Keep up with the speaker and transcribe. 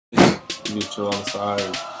You just chill on the side.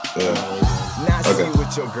 Yeah. Okay.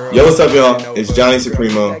 Yo, what's up, y'all? It's Johnny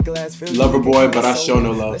Supreemo, Loverboy, but I show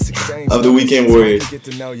no love. Of the Weekend Warriors.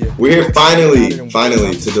 We're here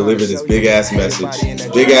finally to deliver this big ass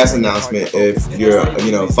message, big ass announcement. If you're,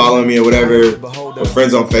 following me or whatever, or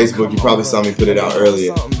friends on Facebook, you probably saw me put it out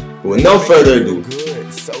earlier. But with no further ado,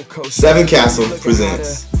 Seven Castle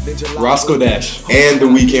presents ROSCOE Dash and the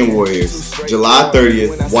Weekend Warriors, July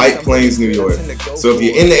 30th, White Plains, New York. So if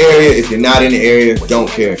you're in the area, if you're not in the area, don't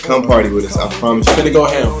care. Come party with us. I promise you. It's gonna go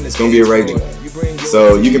ham. It's gonna be a raging.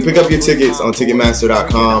 So you can pick up your tickets on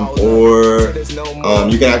Ticketmaster.com, or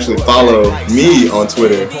you can actually follow me on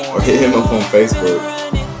Twitter or hit him up on Facebook.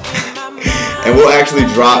 And we'll actually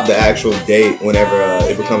drop the actual date whenever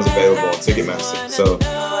it becomes available on Ticketmaster. So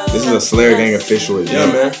this is a Slayer Gang official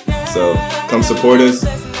event. Yeah, man. So come support us.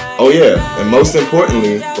 Oh yeah, and most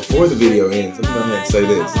importantly, before the video ends, let me go ahead and say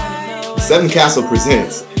this. Seven Castle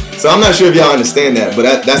presents. So I'm not sure if y'all understand that, but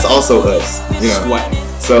that's also us. Swag.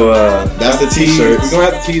 So that's the t-shirts. We're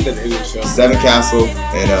gonna have the tees at the end of the show. Seven Castle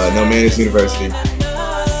and No Managed University.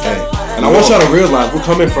 Hey. And I want y'all to realize we're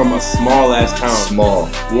coming from a small ass town. Small.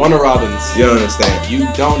 Warner Robins. You don't understand. You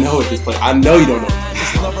don't know what this place. I know you don't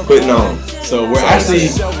know. Putting on. So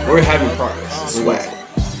we're having progress. Swag.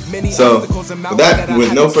 So,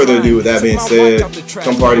 with no further ado, with that being said,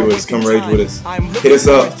 come party with us, come rage with us. Hit us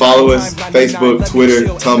up, follow us, Facebook, Twitter,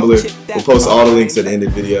 Tumblr. We'll post all the links at the end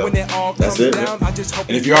of the video. That's it.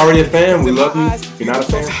 And if you're already a fan, we love you. If you're not a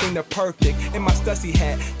fan, no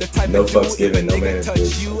fucks given, no man is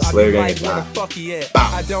good. Slayer Gang is not.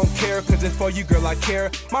 I don't care, cause it's for you, girl, I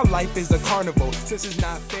care. My life is a carnival, since it's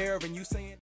not fair and you saying